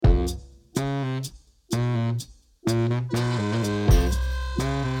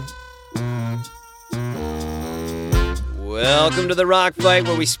Welcome to the Rock Fight,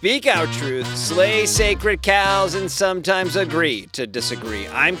 where we speak our truth, slay sacred cows, and sometimes agree to disagree.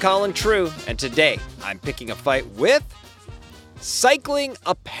 I'm Colin True, and today I'm picking a fight with cycling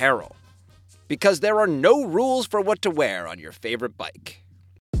apparel, because there are no rules for what to wear on your favorite bike.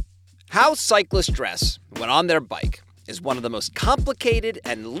 How cyclists dress when on their bike is one of the most complicated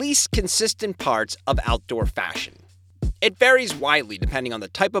and least consistent parts of outdoor fashion. It varies widely depending on the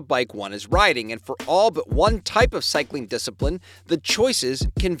type of bike one is riding, and for all but one type of cycling discipline, the choices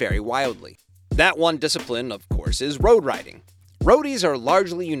can vary wildly. That one discipline, of course, is road riding. Roadies are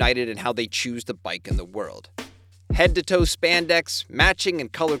largely united in how they choose the bike in the world. Head-to-toe spandex, matching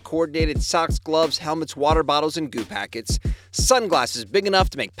and color-coordinated socks, gloves, helmets, water bottles, and goo packets, sunglasses big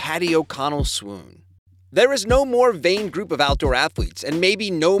enough to make Patty O'Connell swoon. There is no more vain group of outdoor athletes, and maybe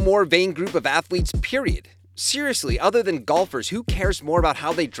no more vain group of athletes, period. Seriously, other than golfers, who cares more about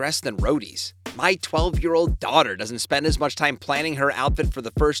how they dress than roadies? My 12-year-old daughter doesn't spend as much time planning her outfit for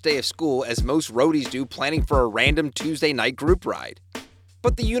the first day of school as most roadies do planning for a random Tuesday night group ride.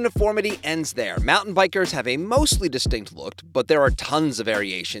 But the uniformity ends there. Mountain bikers have a mostly distinct look, but there are tons of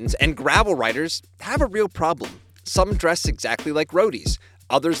variations, and gravel riders have a real problem. Some dress exactly like roadies,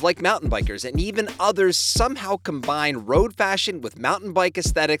 others like mountain bikers, and even others somehow combine road fashion with mountain bike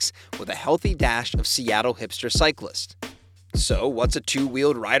aesthetics with a healthy dash of Seattle hipster cyclist. So what's a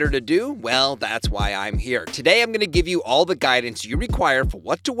two-wheeled rider to do? Well, that's why I'm here. Today I'm going to give you all the guidance you require for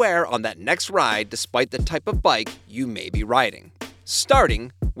what to wear on that next ride despite the type of bike you may be riding.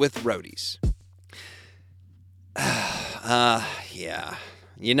 Starting with roadies.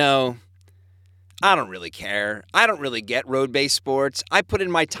 I don't really care. I don't really get road-based sports. I put in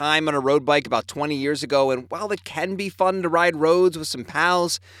my time on a road bike about 20 years ago, and while it can be fun to ride roads with some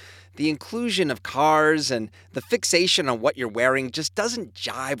pals, the inclusion of cars and the fixation on what you're wearing just doesn't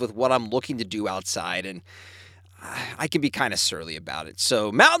jive with what I'm looking to do outside, and I can be kind of surly about it.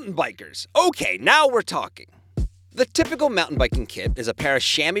 So, mountain bikers. Okay, now we're talking. The typical mountain biking kit is a pair of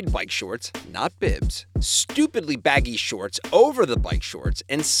chamois bike shorts, not bibs, stupidly baggy shorts over the bike shorts,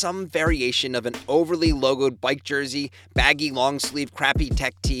 and some variation of an overly logoed bike jersey, baggy long sleeve crappy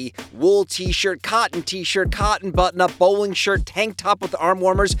tech tee, wool t-shirt, cotton button-up, bowling shirt, tank top with arm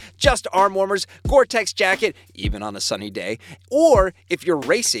warmers, just arm warmers, Gore-Tex jacket, even on a sunny day, or, if you're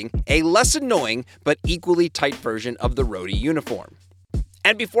racing, a less annoying but equally tight version of the roadie uniform.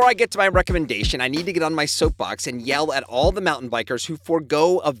 And before I get to my recommendation, I need to get on my soapbox and yell at all the mountain bikers who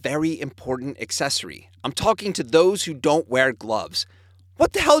forego a very important accessory. I'm talking to those who don't wear gloves.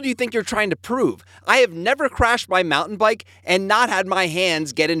 What the hell do you think you're trying to prove? I have never crashed my mountain bike and not had my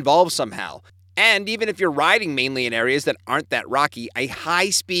hands get involved somehow. And even if you're riding mainly in areas that aren't that rocky, a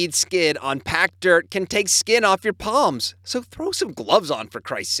high-speed skid on packed dirt can take skin off your palms. So throw some gloves on, for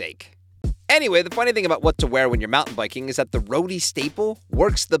Christ's sake. Anyway, the funny thing about what to wear when you're mountain biking is that the roadie staple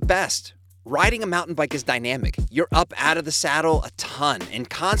works the best. Riding a mountain bike is dynamic. You're up out of the saddle a ton and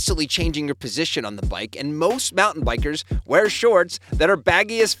constantly changing your position on the bike, and most mountain bikers wear shorts that are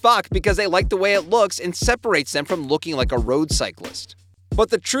baggy as fuck because they like the way it looks and separates them from looking like a road cyclist. But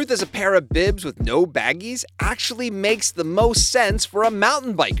the truth is, a pair of bibs with no baggies actually makes the most sense for a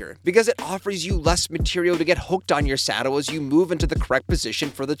mountain biker because it offers you less material to get hooked on your saddle as you move into the correct position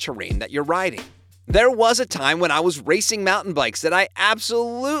for the terrain that you're riding. There was a time when I was racing mountain bikes that I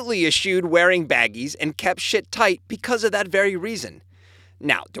absolutely eschewed wearing baggies and kept shit tight because of that very reason.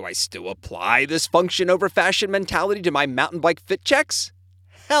 Now, do I still apply this function over fashion mentality to my mountain bike fit checks?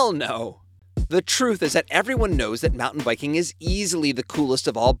 Hell no. The truth is that everyone knows that mountain biking is easily the coolest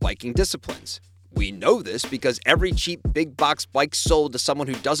of all biking disciplines. We know this because every cheap big box bike sold to someone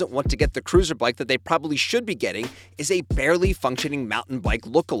who doesn't want to get the cruiser bike that they probably should be getting is a barely functioning mountain bike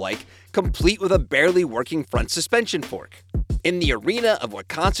lookalike, complete with a barely working front suspension fork. In the arena of what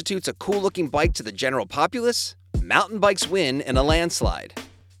constitutes a cool-looking bike to the general populace, mountain bikes win in a landslide.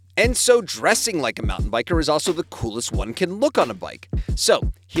 And so dressing like a mountain biker is also the coolest one can look on a bike.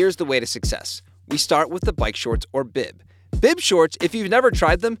 So here's the way to success. We start with the bike shorts or bib. Bib shorts, if you've never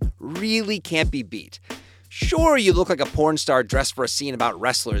tried them, really can't be beat. Sure, you look like a porn star dressed for a scene about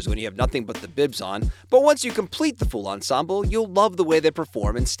wrestlers when you have nothing but the bibs on, but once you complete the full ensemble, you'll love the way they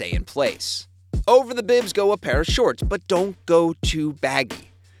perform and stay in place. Over the bibs go a pair of shorts, but don't go too baggy.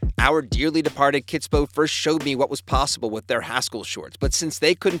 Our dearly departed Kitspo first showed me what was possible with their Haskell shorts, but since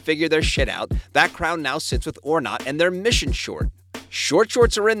they couldn't figure their shit out, that crown now sits with Ornat and their Mission short. Short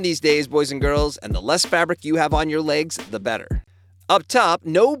shorts are in these days, boys and girls, and the less fabric you have on your legs, the better. Up top,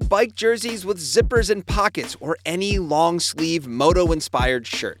 no bike jerseys with zippers and pockets or any long-sleeve moto-inspired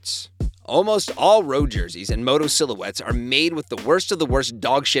shirts. Almost all road jerseys and moto silhouettes are made with the worst of the worst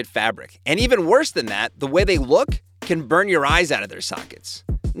dog shit fabric. And even worse than that, the way they look can burn your eyes out of their sockets.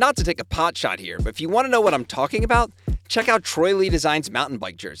 Not to take a pot shot here, but if you want to know what I'm talking about, check out Troy Lee Design's mountain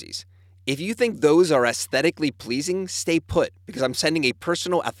bike jerseys. If you think those are aesthetically pleasing, stay put, because I'm sending a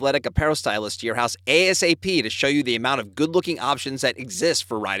personal athletic apparel stylist to your house ASAP to show you the amount of good-looking options that exist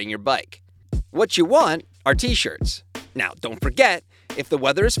for riding your bike. What you want are t-shirts. Now, don't forget, if the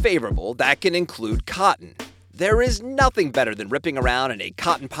weather is favorable, that can include cotton. There is nothing better than ripping around in a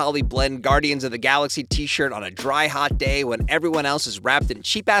cotton poly blend Guardians of the Galaxy t-shirt on a dry, hot day when everyone else is wrapped in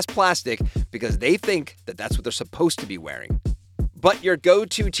cheap-ass plastic because they think that that's what they're supposed to be wearing. But your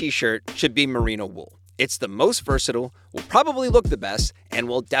go-to t-shirt should be merino wool. It's the most versatile, will probably look the best, and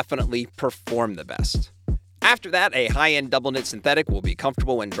will definitely perform the best. After that, a high-end double-knit synthetic will be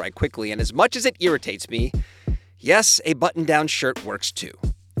comfortable and dry quickly, and as much as it irritates me, yes, a button-down shirt works too.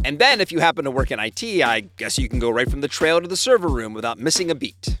 And then if you happen to work in IT, I guess you can go right from the trail to the server room without missing a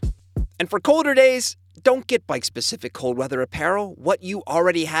beat. And for colder days, don't get bike-specific cold weather apparel. What you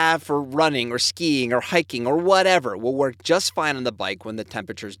already have for running or skiing or hiking or whatever will work just fine on the bike when the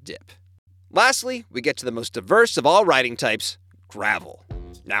temperatures dip. Lastly, we get to the most diverse of all riding types, gravel.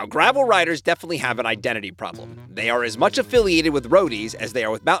 Now, gravel riders definitely have an identity problem. They are as much affiliated with roadies as they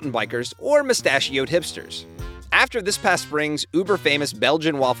are with mountain bikers or mustachioed hipsters. After this past spring's uber-famous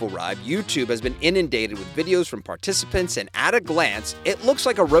Belgian waffle ride, YouTube has been inundated with videos from participants, and at a glance, it looks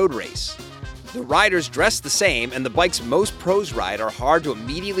like a road race. The riders dress the same, and the bikes most pros ride are hard to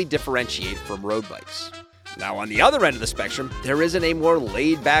immediately differentiate from road bikes. Now, on the other end of the spectrum, there isn't a more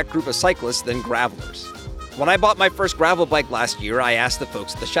laid-back group of cyclists than gravelers. When I bought my first gravel bike last year, I asked the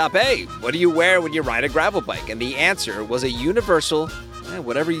folks at the shop, "Hey, what do you wear when you ride a gravel bike?" And the answer was a universal,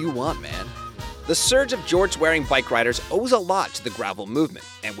 whatever you want, man. The surge of jorts-wearing bike riders owes a lot to the gravel movement,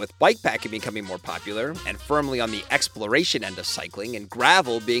 and with bikepacking becoming more popular and firmly on the exploration end of cycling, and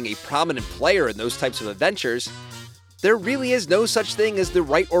gravel being a prominent player in those types of adventures, there really is no such thing as the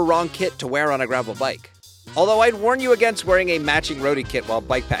right or wrong kit to wear on a gravel bike. Although I'd warn you against wearing a matching roadie kit while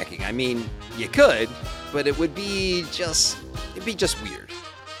bikepacking. I mean, you could, but it'd be just weird.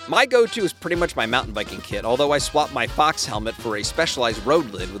 My go-to is pretty much my mountain biking kit, although I swapped my Fox helmet for a specialized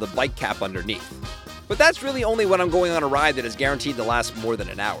road lid with a bike cap underneath. But that's really only when I'm going on a ride that is guaranteed to last more than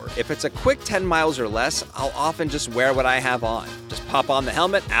an hour. If it's a quick 10 miles or less, I'll often just wear what I have on. Just pop on the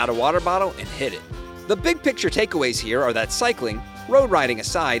helmet, add a water bottle, and hit it. The big picture takeaways here are that cycling, road riding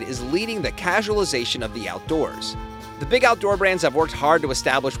aside, is leading the casualization of the outdoors. The big outdoor brands have worked hard to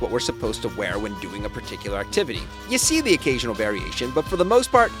establish what we're supposed to wear when doing a particular activity. You see the occasional variation, but for the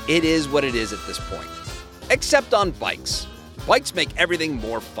most part, it is what it is at this point. Except on bikes. Bikes make everything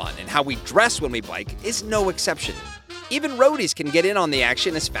more fun, and how we dress when we bike is no exception. Even roadies can get in on the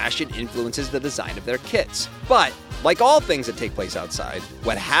action as fashion influences the design of their kits. But, like all things that take place outside,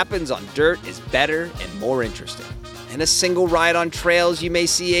 what happens on dirt is better and more interesting. In a single ride on trails, you may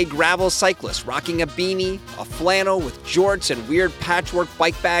see a gravel cyclist rocking a beanie, a flannel with jorts and weird patchwork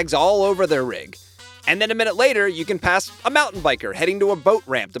bike bags all over their rig. And then a minute later, you can pass a mountain biker heading to a boat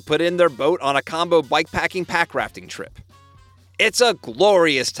ramp to put in their boat on a combo bikepacking pack rafting trip. It's a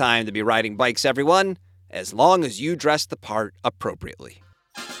glorious time to be riding bikes, everyone, as long as you dress the part appropriately.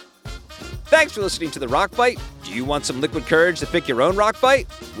 Thanks for listening to The Rock Bite. Do you want some liquid courage to pick your own rock bite?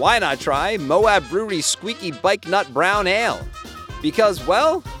 Why not try Moab Brewery's Squeaky Bike Nut Brown Ale? Because,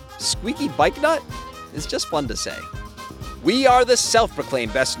 well, Squeaky Bike Nut is just fun to say. We are the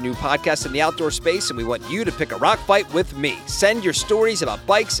self-proclaimed best new podcast in the outdoor space, and we want you to pick a rock bite with me. Send your stories about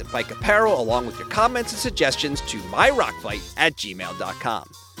bikes and bike apparel along with your comments and suggestions to myrockbite@gmail.com.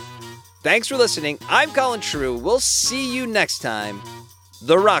 Thanks for listening. I'm Colin True. We'll see you next time.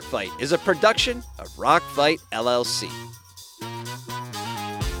 The Rock Fight is a production of Rock Fight LLC.